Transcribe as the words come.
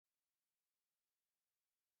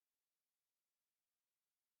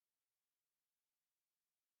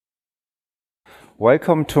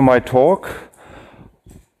Welcome to my talk,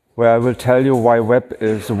 where I will tell you why web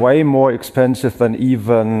is way more expensive than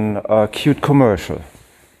even a Qt commercial.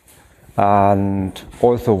 And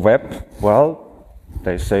also web, well,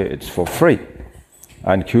 they say it's for free.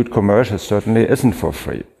 And Qt commercial certainly isn't for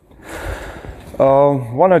free.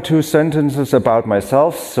 One or two sentences about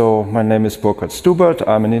myself. So my name is Burkhard Stubert.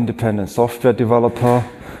 I'm an independent software developer.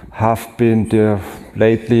 Have been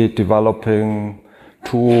lately developing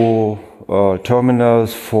two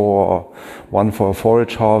terminals, one for a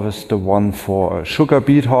forage harvester, one for a sugar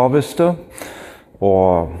beet harvester,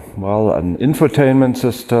 or, well, an infotainment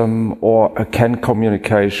system, or a CAN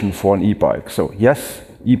communication for an e-bike. So yes,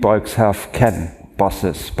 e-bikes have CAN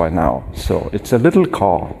buses by now. So it's a little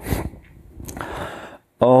car.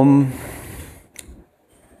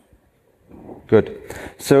 Good.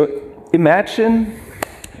 So imagine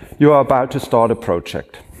you are about to start a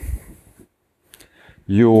project.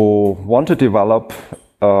 You want to develop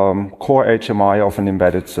core HMI of an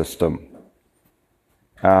embedded system.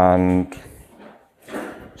 And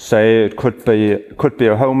say it could be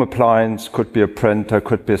a home appliance, could be a printer,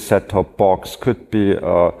 could be a set-top box, could be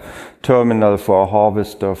a terminal for a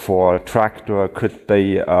harvester, for a tractor, could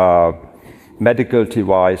be a medical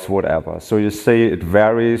device, whatever. So you see it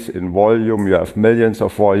varies in volume. You have millions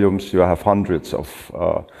of volumes, you have hundreds of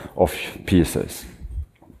pieces.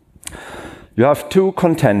 You have two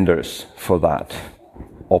contenders for that,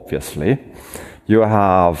 obviously. You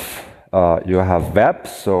have web,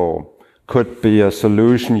 so could be a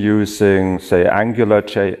solution using, say, Angular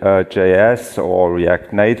JS or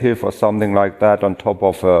React Native or something like that on top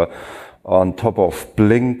of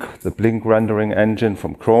Blink, the Blink rendering engine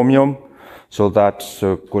from Chromium. So that's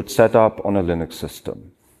a good setup on a Linux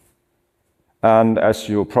system. And as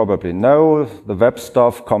you probably know, the web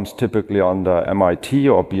stuff comes typically under MIT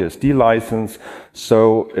or BSD license,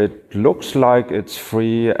 so it looks like it's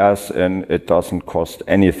free, as in it doesn't cost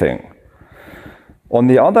anything. On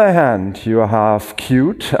the other hand, you have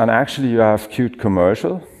Qt, and actually you have Qt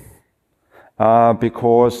commercial,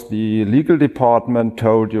 because the legal department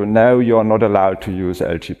told you, no, you're not allowed to use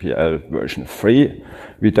LGPL version 3.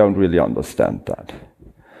 We don't really understand that.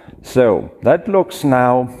 So that looks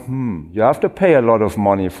now, you have to pay a lot of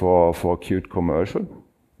money for Qt commercial.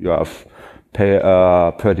 You have pay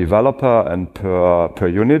per developer and per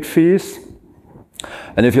unit fees.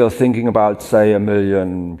 And if you're thinking about, say, 1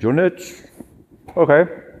 million units, okay,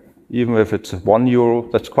 even if it's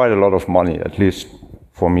 €1, that's quite a lot of money, at least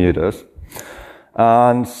for me it is.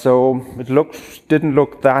 And so it didn't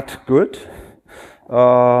look that good,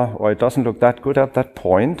 or it doesn't look that good at that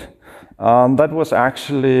point. That was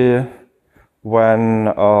actually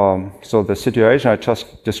when, so the situation I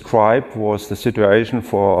just described was the situation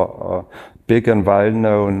for a big and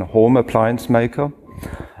well-known home appliance maker.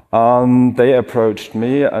 They approached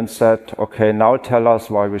me and said, okay, now tell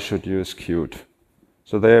us why we should use Qt.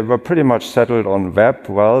 So they were pretty much settled on web.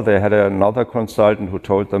 Well, they had another consultant who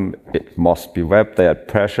told them it must be web. They had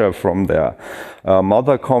pressure from their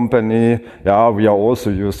mother company. Yeah, we are also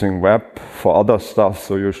using web for other stuff,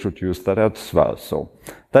 so you should use that as well. So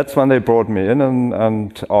that's when they brought me in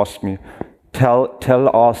and asked me, tell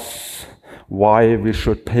us why we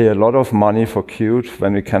should pay a lot of money for Qt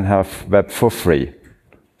when we can have web for free.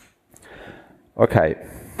 Okay,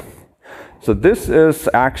 so this is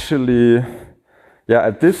actually, yeah,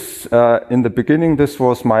 in the beginning, this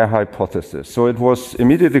was my hypothesis. So it was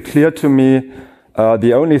immediately clear to me,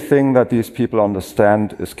 the only thing that these people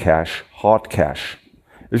understand is cache, hard cache.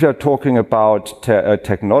 If you're talking about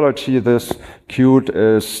technology, this Qt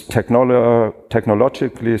is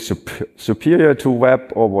technologically superior to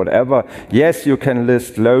web or whatever. Yes, you can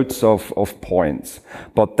list loads of points,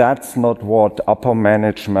 but that's not what upper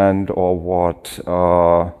management or what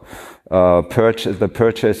the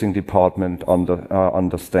purchasing department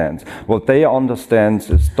understands. What they understand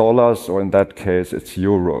is dollars, or in that case, it's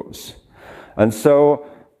euros. And so,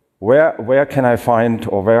 where can I find,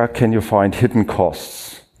 or where can you find hidden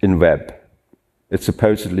costs in web? It's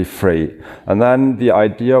supposedly free. And then the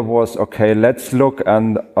idea was, okay, let's look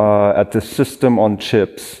at the system on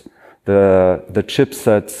chips, the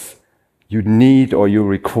chipsets you need or you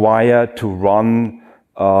require to run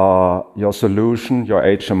your solution, your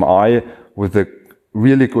HMI, with a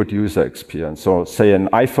really good user experience. So say an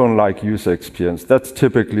iPhone-like user experience, that's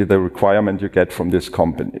typically the requirement you get from these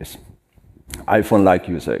companies. iPhone-like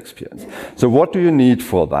user experience. So what do you need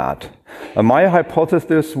for that? My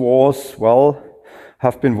hypothesis was, well,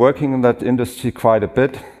 have been working in that industry quite a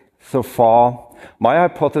bit so far. My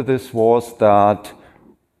hypothesis was that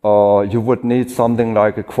you would need something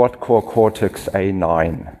like a quad-core Cortex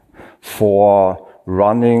A9 for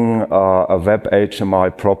running a web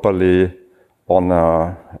HMI properly on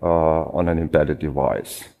an embedded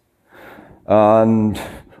device. And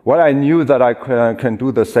well, I knew that I can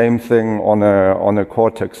do the same thing on a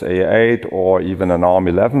Cortex-A8 or even an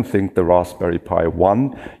ARM11. Think the Raspberry Pi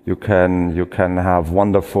 1. You can have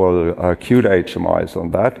wonderful QtHMIs on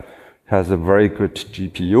that. It has a very good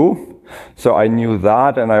GPU. So I knew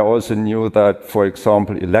that, and I also knew that, for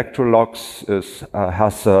example, Electrolux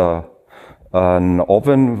has an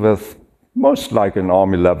oven with most like an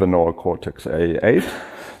ARM11 or a Cortex-A8.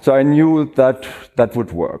 So I knew that that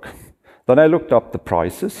would work. Then I looked up the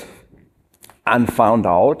prices and found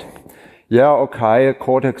out, yeah, okay, a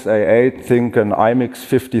Cortex-A8, think an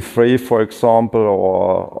IMX53, for example,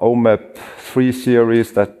 or OMAP 3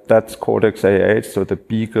 series, that's Cortex-A8, so the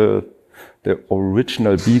Beagle, the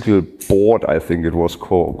original Beagle board, I think it was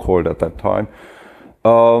called at that time.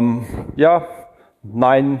 Yeah,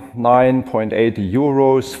 9.80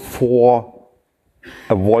 euros for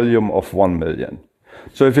a volume of 1 million.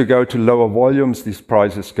 So if you go to lower volumes, these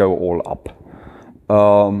prices go all up.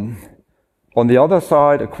 On the other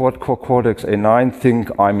side, a quad-core Cortex-A9, think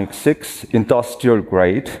IMX6, industrial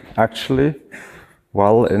grade, actually.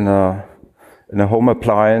 Well, in a home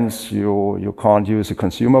appliance, you can't use a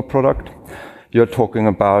consumer product. You're talking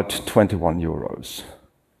about 21 euros.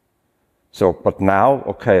 So, but now,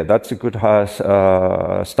 okay, that's a good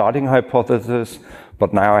starting hypothesis,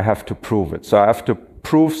 but now I have to prove it. So I have to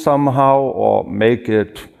prove somehow or make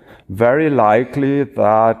it very likely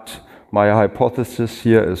that my hypothesis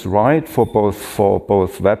here is right for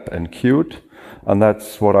both web and Qt, and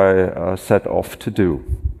that's what I set off to do.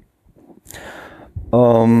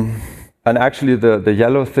 And actually the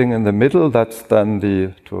yellow thing in the middle, that's then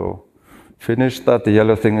to finish that, the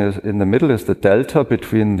yellow thing is in the middle is the delta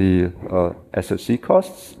between the SoC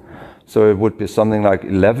costs. So it would be something like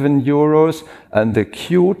 11 euros, and the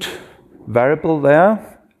Qt variable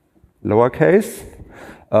there, lowercase,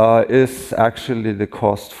 is actually the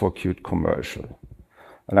cost for Qt commercial.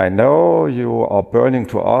 And I know you are burning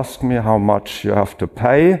to ask me how much you have to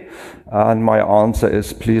pay, and my answer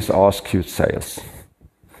is please ask Qt sales.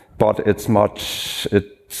 But it's much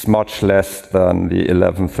less than the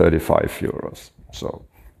 1135 euros. So,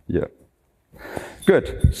 yeah.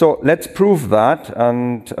 Good. So let's prove that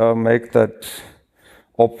and make that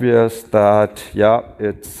obvious that, yeah,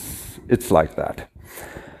 it's like that.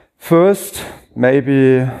 First,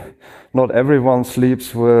 maybe not everyone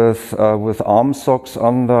sleeps with ARM socks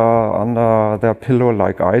under their pillow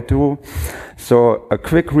like I do. So a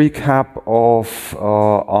quick recap of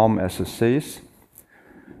ARM SoCs.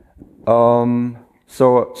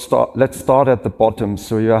 Let's start at the bottom.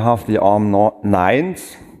 So you have the ARM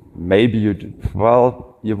 9s. Maybe you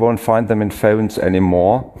won't find them in phones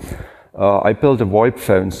anymore. I built a VoIP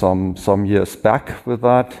phone some years back with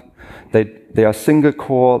that. They are single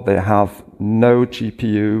core, they have no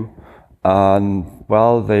GPU, and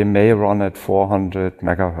well, they may run at 400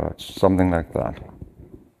 megahertz, something like that.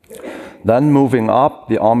 Then moving up,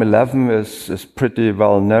 the ARM11 is pretty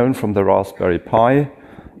well known from the Raspberry Pi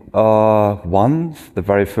 1, the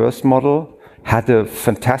very first model, had a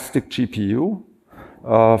fantastic GPU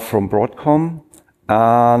from Broadcom,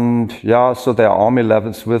 and yeah, so there are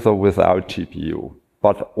ARM11s with or without GPU,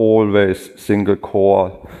 but always single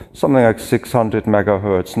core, something like 600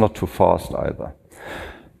 megahertz, not too fast either.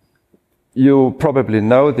 You probably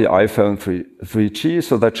know the iPhone 3G,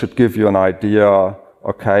 so that should give you an idea,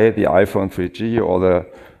 okay, the iPhone 3G or the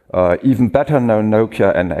even better known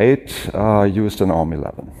Nokia N8 used an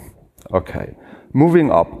ARM11. Okay, moving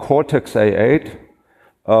up, Cortex-A8,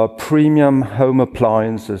 premium home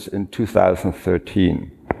appliances in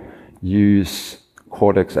 2013 use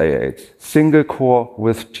Cortex-A8, single core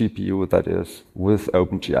with GPU, that is, with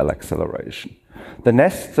OpenGL acceleration. The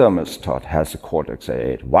Nest thermostat has a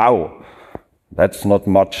Cortex-A8. Wow, that's not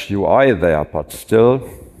much UI there, but still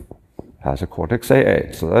has a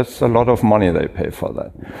Cortex-A8. So that's a lot of money they pay for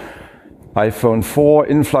that. iPhone 4,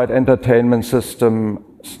 in-flight entertainment system,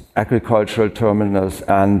 agricultural terminals,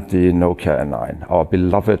 and the Nokia N9, our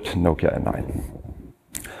beloved Nokia N9.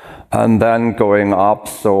 And then going up,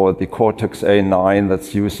 so the Cortex-A9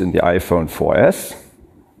 that's used in the iPhone 4S.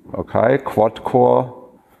 Okay, quad-core,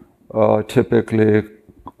 typically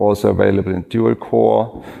also available in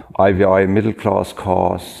dual-core, IVI middle-class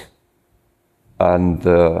cars, and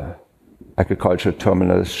the agricultural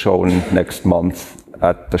terminal is shown next month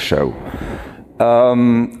at the show.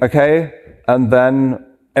 Okay, and then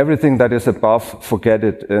everything that is above, forget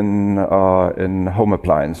it in home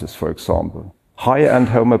appliances, for example. High-end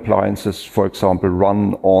home appliances, for example,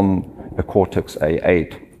 run on a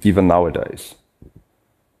Cortex-A8, even nowadays.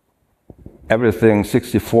 everything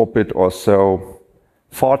 64-bit or so,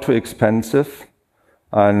 far too expensive,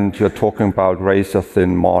 and you're talking about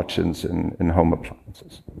razor-thin margins in home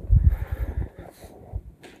appliances.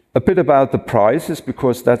 A bit about the prices,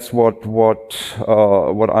 because that's what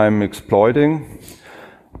I'm exploiting.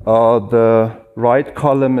 The right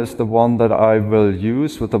column is the one that I will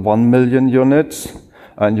use with the 1 million units,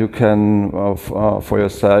 and you can, for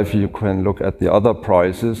yourself, you can look at the other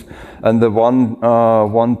prices. And the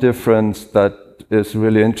one difference that is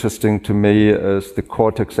really interesting to me is the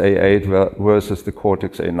Cortex-A8 versus the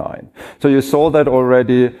Cortex-A9. So you saw that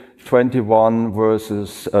already, 21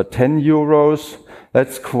 versus 10 euros.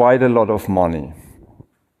 That's quite a lot of money.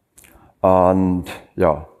 And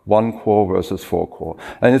yeah, 1 core versus 4 core.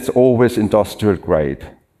 And it's always industrial grade,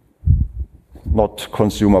 not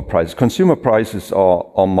consumer prices. Consumer prices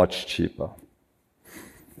are much cheaper.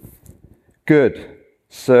 Good.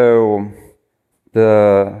 So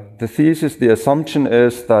the thesis, the assumption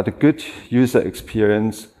is that a good user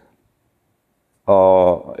experience,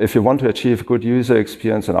 if you want to achieve good user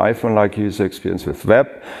experience, an iPhone-like user experience with web,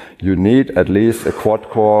 you need at least a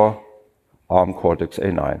quad-core ARM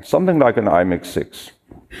Cortex-A9, something like an iMix-6.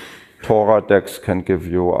 Toradex can give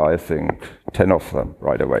you, I think, 10 of them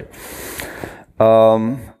right away.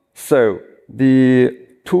 So the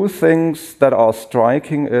two things that are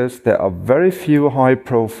striking is there are very few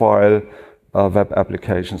high-profile web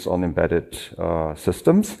applications on embedded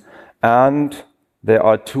systems, and there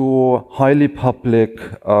are two highly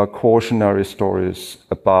public cautionary stories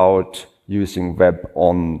about using web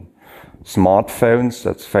on smartphones,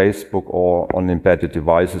 that's Facebook, or on embedded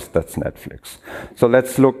devices, that's Netflix. So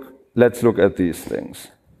let's look at these things.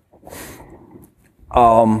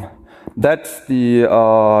 That's the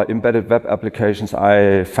embedded web applications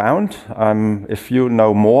I found. If you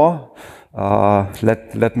know more,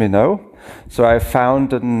 let me know. So I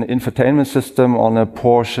found an infotainment system on a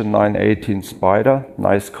Porsche 918 Spider,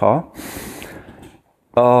 nice car.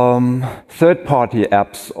 Third-party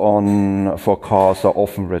apps for cars are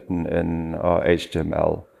often written in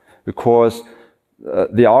HTML, because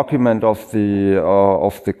the argument of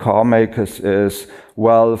the car makers is,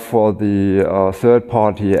 well, for the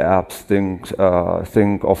third-party apps,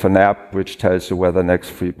 think of an app which tells you where the next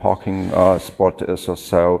free parking spot is or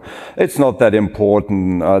so. It's not that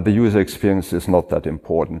important. The user experience is not that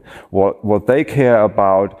important. What they care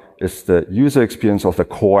about is the user experience of the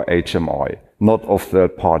core HMI, not of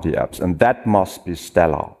third-party apps, and that must be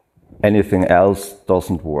stellar. Anything else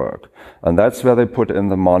doesn't work, and that's where they put in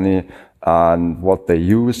the money. And what they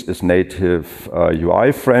use is native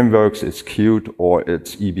UI frameworks, it's Qt, or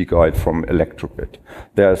it's EBGuide from Electrobit.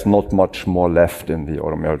 There's not much more left in the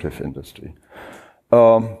automotive industry.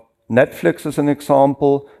 Netflix is an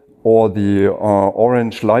example, or the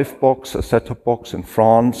Orange Livebox, a set-top box in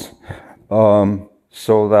France.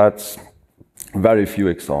 So that's very few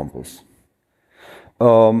examples.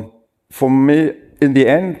 For me, in the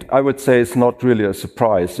end, I would say it's not really a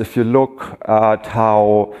surprise. If you look at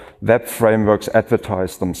how web frameworks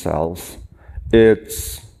advertise themselves,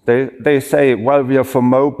 they say, well, we are for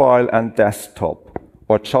mobile and desktop,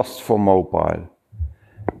 or just for mobile.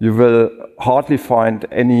 You will hardly find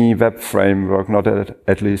any web framework, not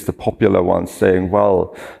at least the popular ones, saying,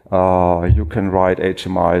 well, you can write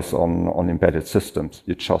HMIs on embedded systems.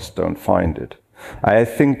 You just don't find it. I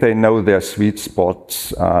think they know their sweet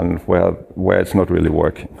spots and where it's not really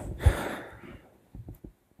working.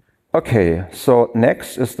 Okay, so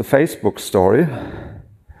next is the Facebook story.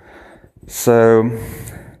 So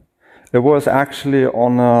it was actually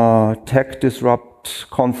on a Tech Disrupt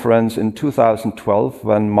conference in 2012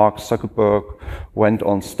 when Mark Zuckerberg went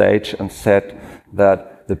on stage and said that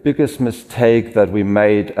the biggest mistake that we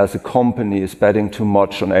made as a company is betting too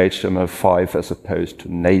much on HTML5 as opposed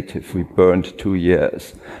to native. We burned 2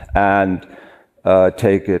 years and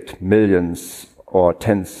take it millions or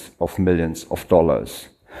tens of millions of dollars.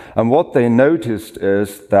 And what they noticed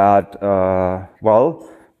is that, well,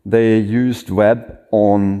 they used web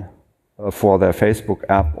for their Facebook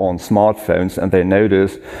app on smartphones, and they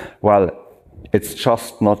noticed, well, it's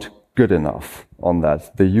just not good enough on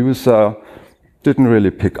that. The user didn't really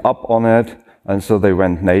pick up on it, and so they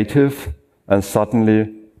went native, and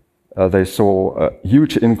suddenly they saw a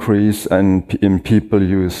huge increase in people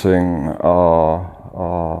using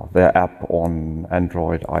their app on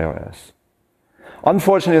Android, iOS.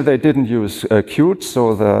 Unfortunately, they didn't use Qt,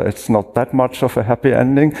 so it's not that much of a happy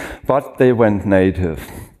ending, but they went native.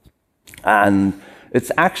 And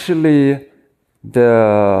it's actually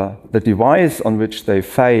the device on which they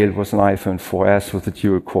failed was an iPhone 4S with a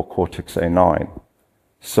dual-core Cortex-A9.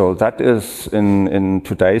 So that is, in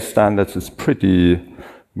today's standards, it's pretty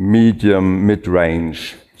medium,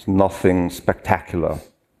 mid-range, nothing spectacular.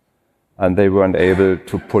 And they weren't able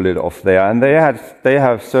to pull it off there. And they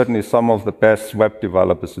have certainly some of the best web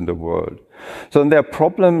developers in the world. So their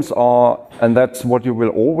problems are, and that's what you will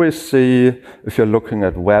always see if you're looking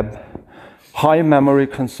at web, high memory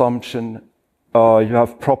consumption. You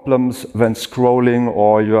have problems when scrolling,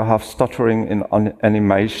 or you have stuttering in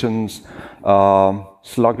animations,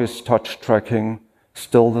 sluggish touch tracking,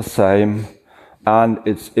 still the same. And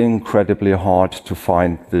it's incredibly hard to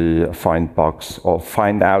find bugs or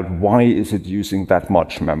find out why is it using that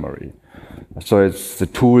much memory. So it's the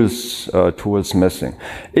tools missing.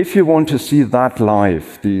 If you want to see that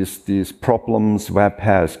live, these problems web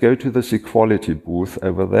has, go to this equality booth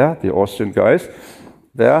over there, the Austrian guys,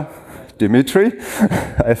 there, Dimitri,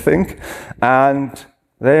 I think, and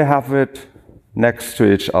they have it next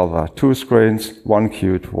to each other. 2 screens, 1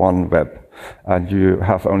 Qt, 1 web. And you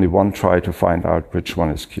have only one try to find out which one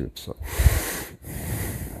is Qt. So.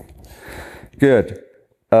 Good.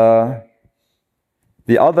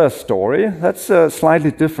 The other story, that's a slightly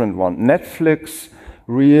different one. Netflix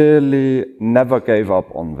really never gave up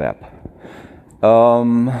on web.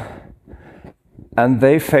 And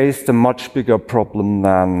they faced a much bigger problem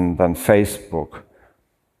than Facebook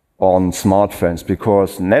on smartphones,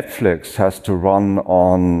 because Netflix has to run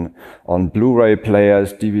on Blu-ray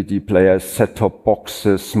players, DVD players, set-top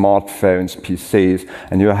boxes, smartphones, PCs,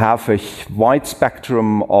 and you have a wide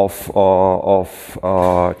spectrum of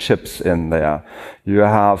chips in there. You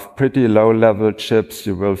have pretty low-level chips.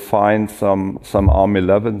 You will find some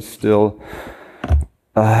ARM11 still.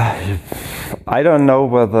 I don't know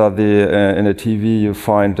whether in a TV you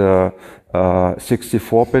find a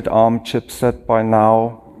 64-bit ARM chipset by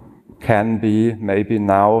now. Can be, maybe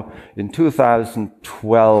now. In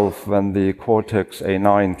 2012, when the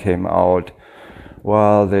Cortex-A9 came out,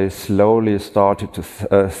 well, they slowly started to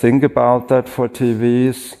think about that for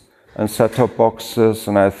TVs and set-top boxes,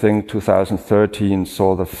 and I think 2013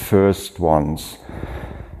 saw the first ones.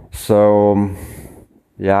 So,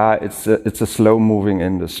 yeah, it's a slow-moving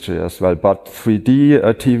industry as well. But 3D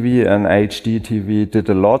TV and HD TV did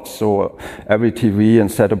a lot, so every TV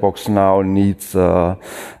and set-top box now needs a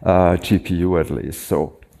GPU at least.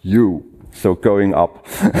 So going up,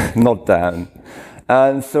 not down.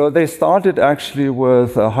 And so they started actually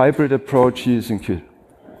with a hybrid approach using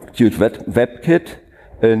QtWebKit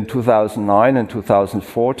in 2009 and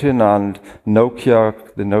 2014, and the Nokia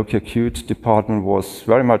Qt department was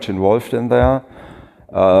very much involved in there.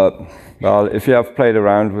 Well, if you have played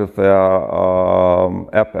around with their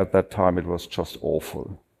app at that time, it was just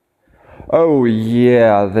awful. Oh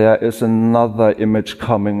yeah, there is another image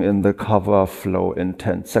coming in the cover flow in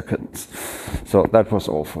 10 seconds. So that was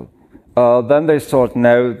awful. Then they thought,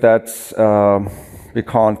 no, that's we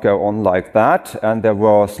can't go on like that, and there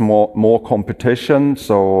was more competition.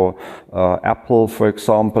 So Apple, for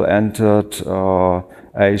example, entered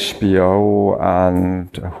HBO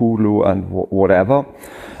and Hulu and whatever,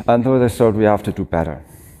 and so they thought we have to do better.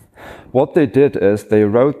 What they did is they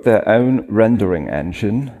wrote their own rendering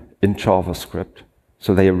engine in JavaScript.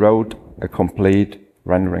 So they wrote a complete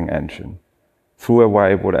rendering engine, threw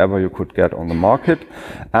away whatever you could get on the market,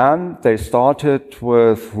 and they started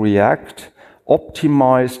with React,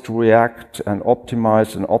 optimized React and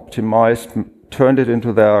optimized, turned it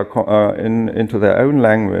into their own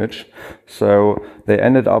language. So they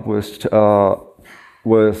ended up with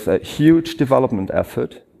a huge development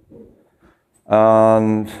effort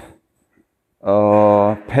and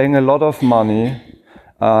paying a lot of money.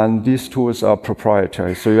 And these tools are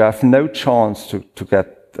proprietary, so you have no chance to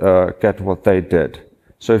get what they did.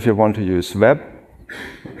 So if you want to use web,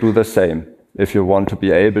 do the same. If you want to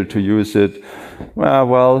be able to use it,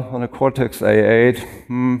 well, on a Cortex-A8,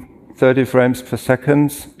 30 frames per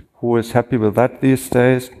second. Who is happy with that these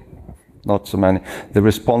days? Not so many. The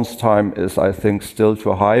response time is, I think, still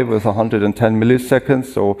too high with 110 milliseconds.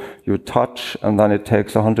 So you touch, and then it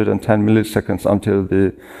takes 110 milliseconds until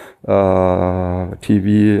the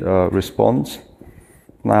TV responds.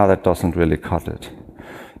 Now that doesn't really cut it.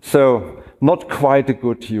 So not quite a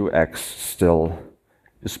good UX still.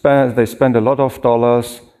 They spend a lot of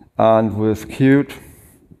dollars, and with Qt,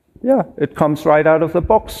 yeah, it comes right out of the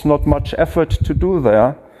box. Not much effort to do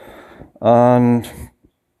there. And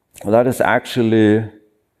that is actually,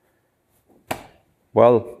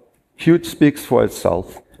 well, Qt speaks for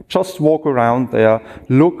itself. Just walk around there,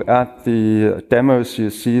 look at the demos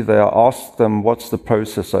you see there, ask them what's the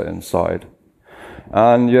processor inside.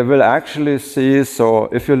 And you will actually see, so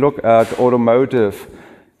if you look at automotive,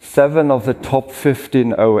 7 of the top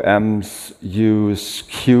 15 OEMs use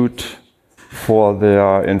Qt for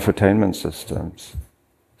their infotainment systems.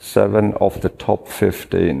 7 of the top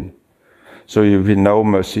 15. So we know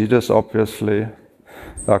Mercedes, obviously.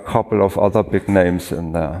 There are a couple of other big names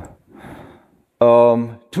in there.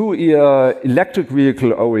 2 electric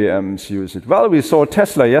vehicle OEMs use it. Well, we saw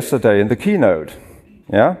Tesla yesterday in the keynote.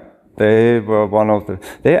 Yeah, they were one of the.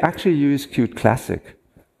 They actually use Qt Classic.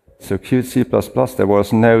 So Qt C++, there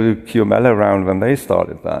was no QML around when they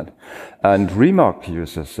started that. And Rimac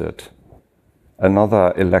uses it,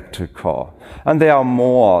 another electric car. And there are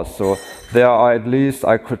more, so there are at least,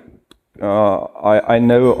 I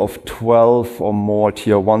know of 12 or more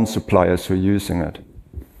tier 1 suppliers who are using it,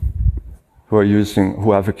 who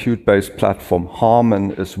have a Qt-based platform.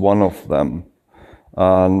 Harman is one of them,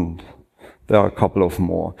 and there are a couple of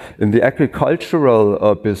more. In the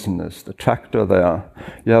agricultural business, the tractor there,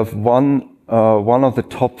 you have one of the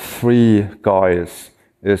top 3 guys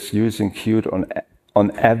is using Qt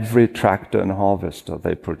on every tractor and harvester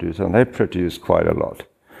they produce, and they produce quite a lot.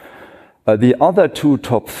 The other 2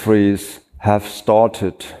 top 3s have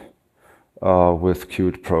started with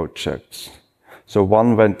Qt projects. So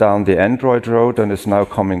one went down the Android road and is now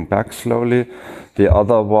coming back slowly. The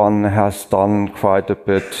other one has done quite a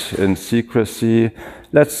bit in secrecy.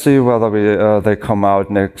 Let's see whether they come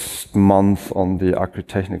out next month on the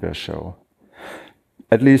Agritechnica show.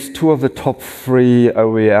 At least 2 of the top 3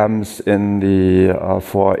 OEMs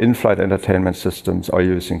for in-flight entertainment systems are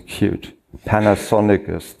using Qt. Panasonic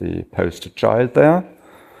is the poster child there.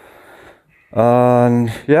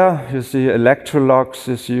 And yeah, you see Electrolux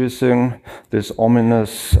is using this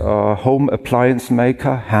ominous home appliance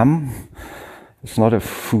maker, Ham. It's not a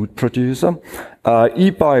food producer.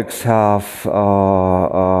 E-bikes have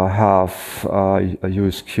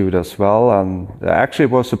used Qt as well, and there actually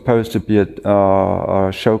was supposed to be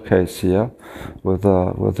a showcase here with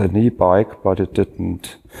an e-bike, but it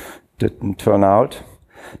didn't turn out.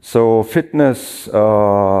 So fitness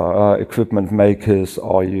equipment makers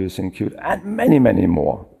are using Qt, and many, many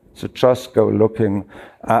more. So just go looking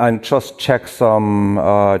and just check some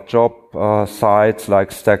job sites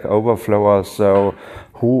like Stack Overflow. So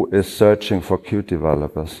who is searching for Qt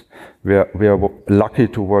developers? We are lucky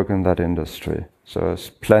to work in that industry. So there's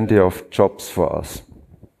plenty of jobs for us.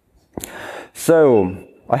 So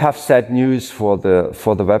I have sad news for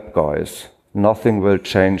the web guys. Nothing will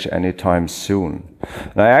change anytime soon.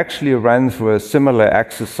 And I actually ran through a similar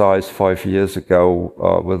exercise 5 years ago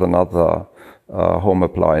with another home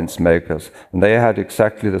appliance makers. And they had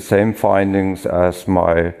exactly the same findings as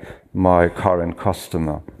my current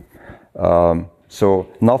customer. So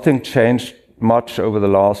nothing changed much over the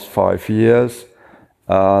last 5 years,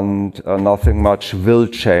 and nothing much will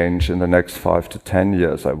change in the next 5 to 10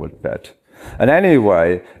 years, I would bet. And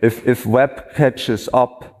anyway, if web catches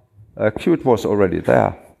up, Qt was already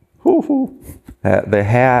there. The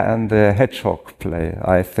hare and the hedgehog play.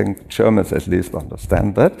 I think Germans at least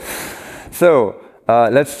understand that. So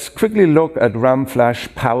let's quickly look at RAM flash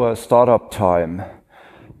power startup time.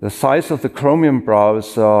 The size of the Chromium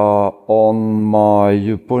browser on my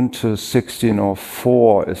Ubuntu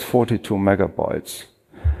 16.04 is 42 megabytes.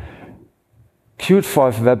 Qt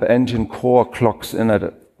 5 Web Engine Core clocks in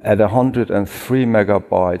at 103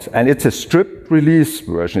 megabytes, and it's a stripped release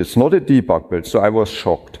version. It's not a debug build, so I was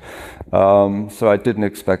shocked. So I didn't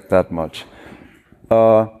expect that much.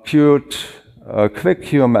 Qt Quick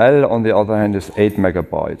QML, on the other hand, is 8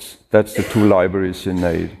 megabytes. That's the 2 libraries you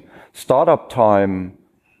need. Startup time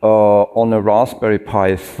on a Raspberry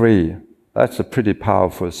Pi 3, that's a pretty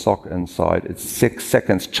powerful SoC inside. It's 6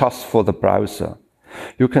 seconds just for the browser.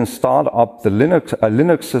 You can start up a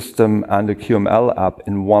Linux system and a QML app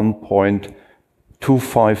in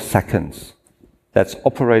 1.25 seconds. That's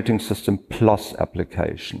operating system plus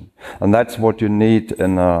application. And that's what you need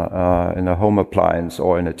in a home appliance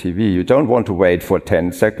or in a TV. You don't want to wait for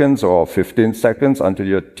 10 seconds or 15 seconds until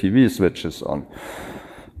your TV switches on.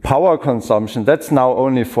 Power consumption, that's now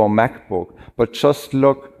only for MacBook. But just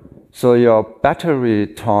look, so your battery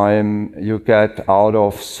time you get out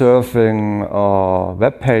of surfing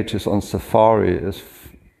web pages on Safari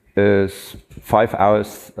is 5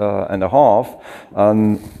 hours and a half,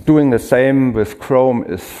 and doing the same with Chrome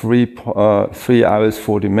is 3 hours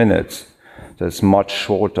 40 minutes. That's much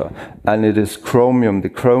shorter, and it is Chromium, the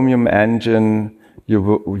Chromium engine you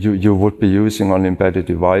would be using on embedded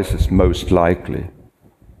devices most likely.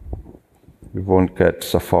 You won't get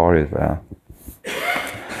Safari there.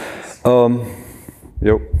 4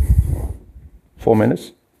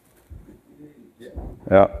 minutes?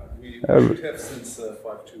 Yeah. We should have since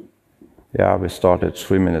 5:02. Yeah, we started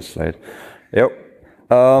 3 minutes late. Yep.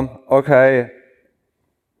 Okay.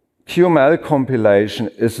 QML compilation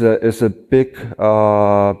is a big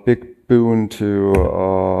boon to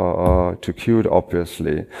Qt.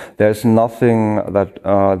 Obviously, there's nothing that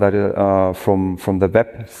from the web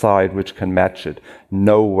side which can match it.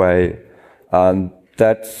 No way, and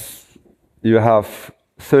you have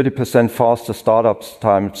 30% faster startup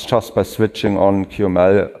time just by switching on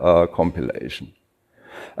QML compilation.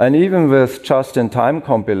 And even with just-in-time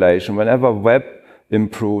compilation, whenever web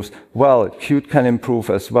improves, well, Qt can improve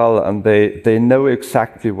as well, and they know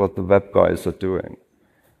exactly what the web guys are doing.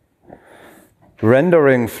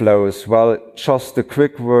 Rendering flows, well, just the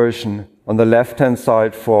quick version on the left-hand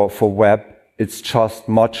side for web, it's just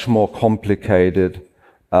much more complicated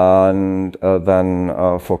and than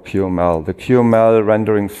for QML. The QML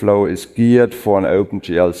rendering flow is geared for an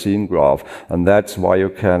OpenGL scene graph, and that's why you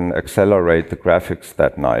can accelerate the graphics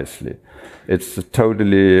that nicely. It's a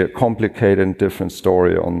totally complicated and different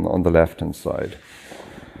story on the left-hand side.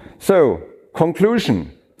 So,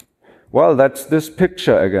 conclusion. Well, that's this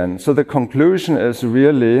picture again. So the conclusion is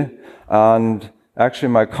really, and actually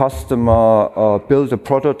my customer built a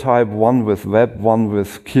prototype, one with web, one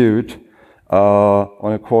with Qt,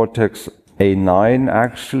 on a Cortex A9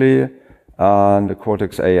 actually, and a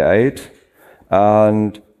Cortex A8.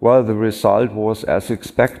 And well, the result was as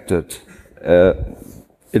expected.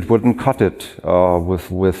 It wouldn't cut it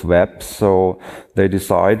with web, so they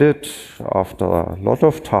decided after a lot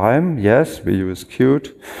of time, yes, we use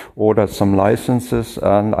Qt, ordered some licenses,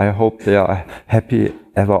 and I hope they are happy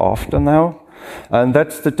ever after now. And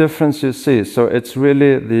that's the difference you see. So it's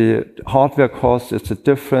really the hardware cost is a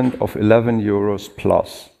difference of 11 euros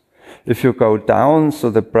plus. If you go down, so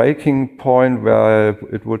the breaking point where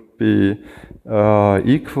it would be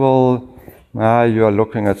equal, you are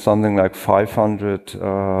looking at something like 500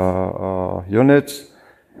 units.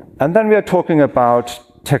 And then we are talking about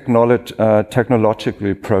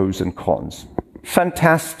technologically pros and cons.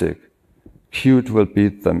 Fantastic. Qt will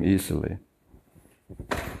beat them easily.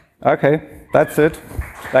 Okay, that's it.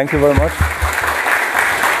 Thank you very much.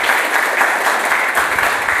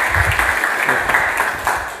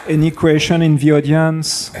 Any question in the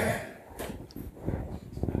audience?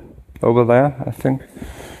 Over there, I think.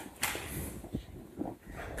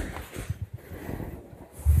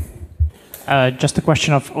 Just a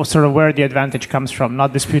question of sort of where the advantage comes from,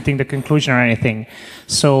 not disputing the conclusion or anything.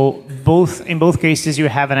 So in both cases, you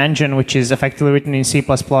have an engine which is effectively written in C++,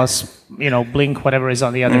 Blink, whatever is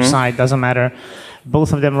on the other side, doesn't matter.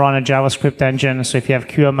 Both of them run a JavaScript engine, so if you have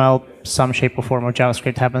QML, some shape or form of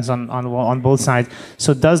JavaScript happens on both sides.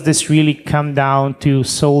 So does this really come down to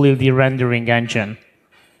solely the rendering engine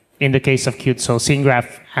in the case of Qt, so scene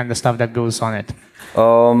graph and the stuff that goes on it?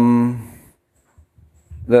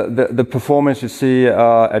 The performance you see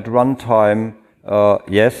at runtime,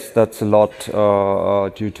 yes, that's a lot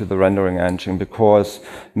due to the rendering engine, because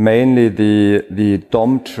mainly the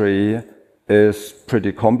DOM tree is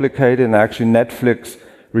pretty complicated, and actually Netflix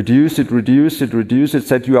reduced it,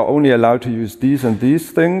 said you are only allowed to use these and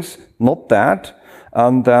these things, not that.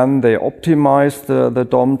 And then they optimized the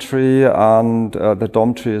DOM tree, and the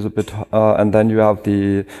DOM tree is a bit, and then you have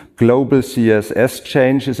the global CSS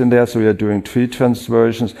changes in there, so you're doing tree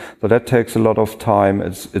transversions, so that takes a lot of time.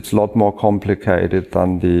 It's a lot more complicated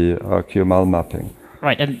than the QML mapping.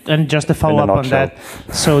 Right, and just to follow up on that,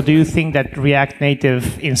 so do you think that React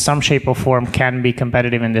Native in some shape or form can be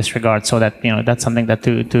competitive in this regard, so that, that's something that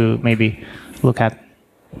to maybe look at?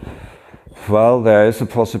 Well, there is a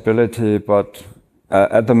possibility, but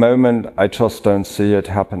at the moment, I just don't see it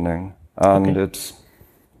happening, and it's,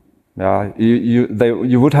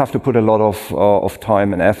 you would have to put a lot of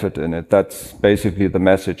time and effort in it. That's basically the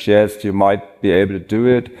message. Yes, you might be able to do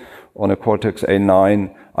it on a Cortex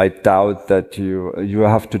A9. I doubt that you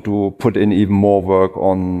have to put in even more work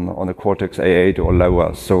on a Cortex A8 or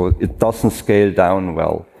lower. So it doesn't scale down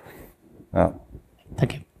well. Yeah.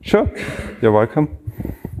 Thank you. Sure, you're welcome.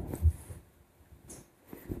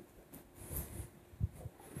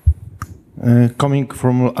 Coming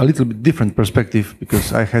from a little bit different perspective,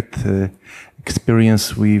 because I had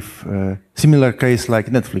experience with similar case like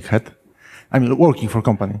Netflix had. I'm working for a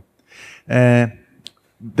company.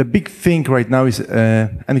 The big thing right now is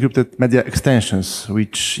encrypted media extensions,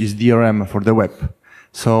 which is DRM for the web.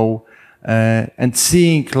 So, and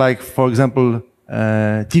seeing like, for example,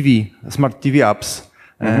 smart TV apps,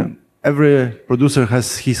 every producer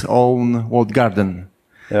has his own walled garden.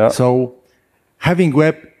 Yeah. So having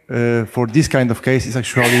web for this kind of case is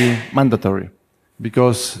actually mandatory,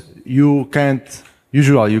 because you can't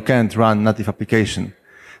run native application.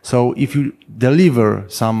 So if you deliver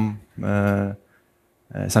some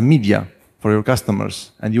media for your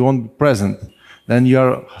customers and you won't be present, then you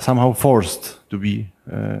are somehow forced to be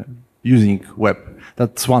using web.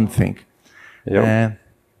 That's one thing. Yep.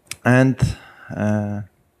 And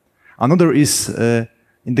another is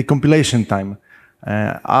in the compilation time.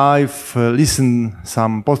 I've listened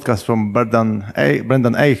some podcasts from Brendan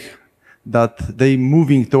Eich that they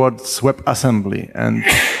moving towards WebAssembly, and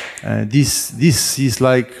this is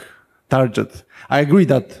like target. I agree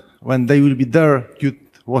that when they will be there, Qt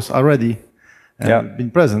was already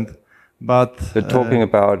been present, but they're talking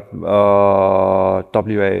about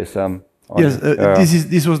WASM. Yes,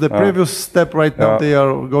 this was the previous step. Right now, they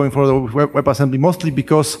are going for the WebAssembly mostly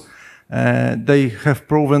because they have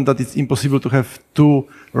proven that it's impossible to have two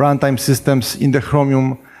runtime systems in the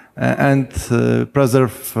Chromium and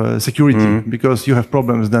preserve security because you have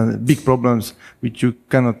problems, then big problems which you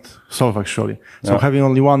cannot solve actually. So having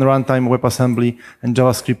only one runtime WebAssembly and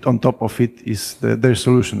JavaScript on top of it is their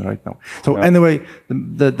solution right now. So anyway,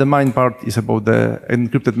 the main part is about the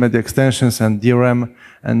encrypted media extensions and DRM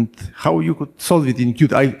and how you could solve it in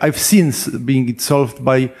Qt. I've seen being it solved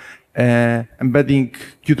by embedding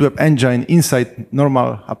Qt Web Engine inside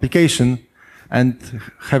normal application and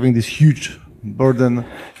having this huge burden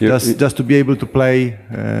just to be able to play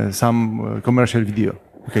some commercial video.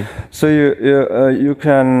 Okay. So you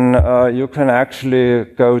can actually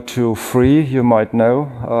go to free. You might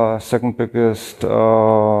know second biggest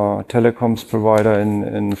telecoms provider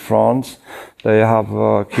in France. They have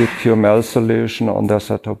a QtQML solution on their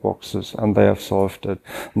set-top boxes, and they have solved it.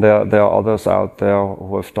 There are others out there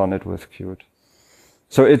who have done it with Qt.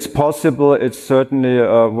 So it's possible. It's certainly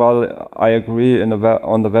well. I agree.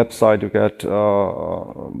 On the website, you get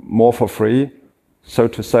more for free, so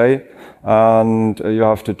to say, and you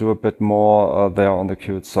have to do a bit more there on the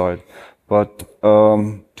Qt side. But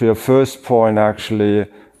to your first point, actually,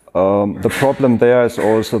 the problem there is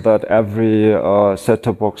also that every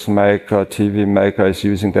set-top box maker, TV maker is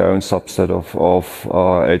using their own subset of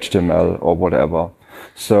HTML or whatever.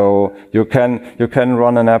 So you can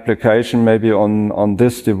run an application maybe on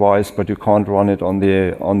this device, but you can't run it on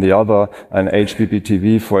the other. And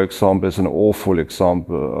HBBTV, for example, is an awful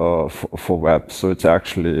example for web. So it's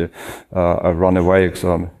actually a runaway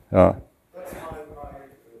example. Yeah. That's my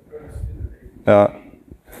premise. Yeah.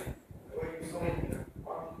 When you saw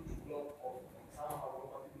one huge block of somehow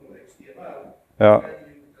compatible HTML, Yeah. then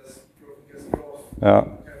you just keep your fingers crossed. Yeah.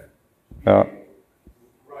 Yeah.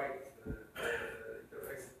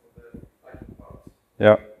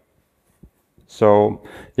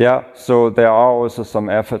 Yeah. So there are also some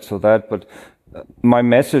efforts for that, but my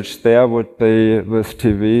message there would be with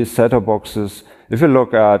TV set-top boxes. If you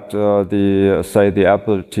look at the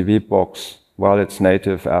Apple TV box, well, it's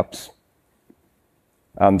native apps,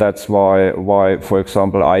 and that's why, for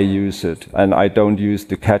example, I use it, and I don't use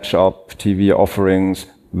the catch-up TV offerings,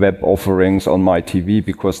 web offerings on my TV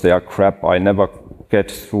because they are crap. I never get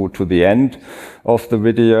through to the end of the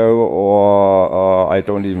video, or I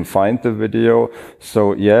don't even find the video.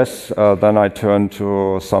 So yes, then I turn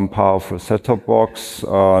to some powerful set-top box,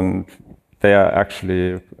 and they are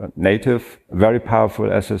actually native, very powerful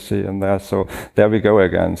SSC in there. So there we go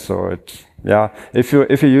again. So if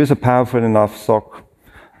you use a powerful enough SOC,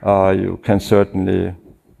 you can certainly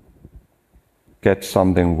get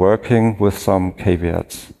something working with some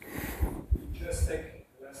caveats. Just take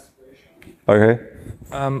the last question. Okay.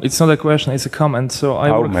 It's not a question, it's a comment. So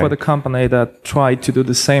I work for the company that tried to do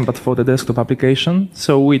the same, but for the desktop application.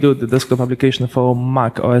 So we do the desktop application for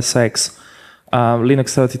Mac OS X,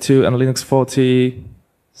 Linux 32 and Linux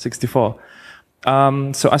 64.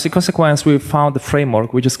 So as a consequence, we found the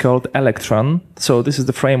framework, which is called Electron. So this is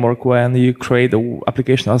the framework when you create the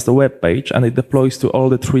application as the web page, and it deploys to all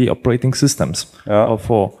the 3 operating systems, or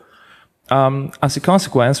 4. As a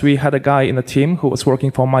consequence, we had a guy in the team who was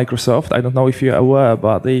working for Microsoft. I don't know if you're aware,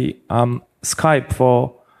 but the Skype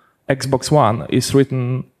for Xbox One is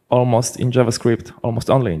written almost in JavaScript, almost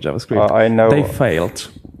only in JavaScript. I know.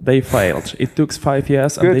 They failed. It took 5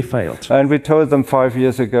 years, and they failed. And we told them 5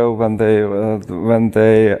 years ago when they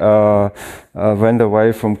went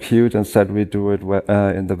away from Qt and said we do it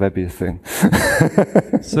in the Webby thing.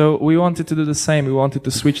 So we wanted to do the same. We wanted to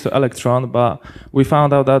switch to Electron, but we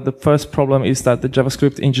found out that the first problem is that the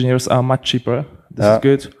JavaScript engineers are much cheaper. This is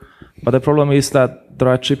good. But the problem is that they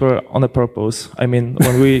are cheaper on a purpose. I mean,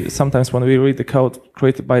 sometimes when we read the code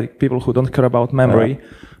created by people who don't care about memory,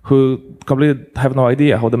 who completely have no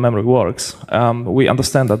idea how the memory works, we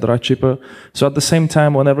understand that they are cheaper. So at the same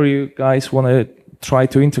time, whenever you guys want to try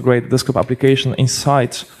to integrate the desktop application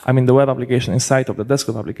inside, the web application inside of the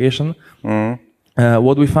desktop application,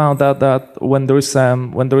 what we found that when there is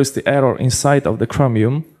the error inside of the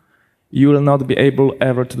Chromium, you will not be able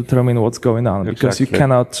ever to determine what's going on, because you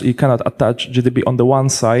cannot attach GDB on the one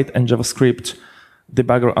side and JavaScript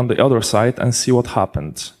debugger on the other side and see what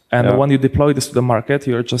happened. And when you deploy this to the market,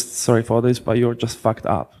 you're just, sorry for this, but you're just fucked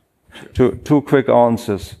up. Two quick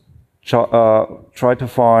answers. Try to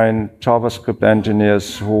find JavaScript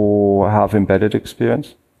engineers who have embedded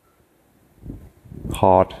experience.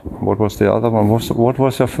 Hard. What was the other one? What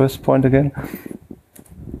was your first point again?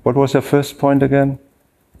 What was your first point again?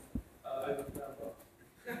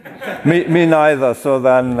 Me neither, so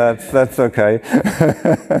then that's okay.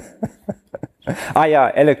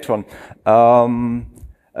 Electron.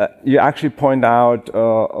 You actually point out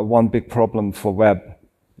one big problem for web.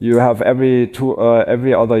 You have every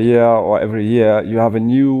other year or every year, you have a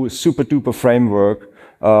new super duper framework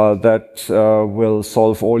that will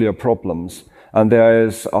solve all your problems. And there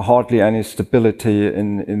is hardly any stability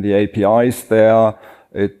in the APIs there.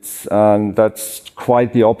 And that's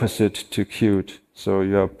quite the opposite to Qt. So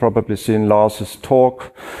you have probably seen Lars's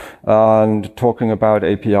talk and talking about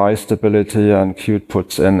API stability, and Qt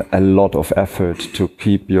puts in a lot of effort to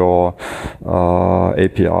keep your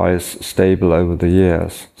APIs stable over the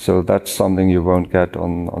years. So that's something you won't get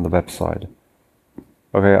on the website.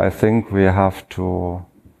 Okay, I think we have to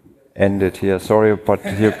end it here. Sorry, but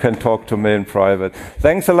you can talk to me in private.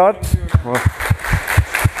 Thanks a lot.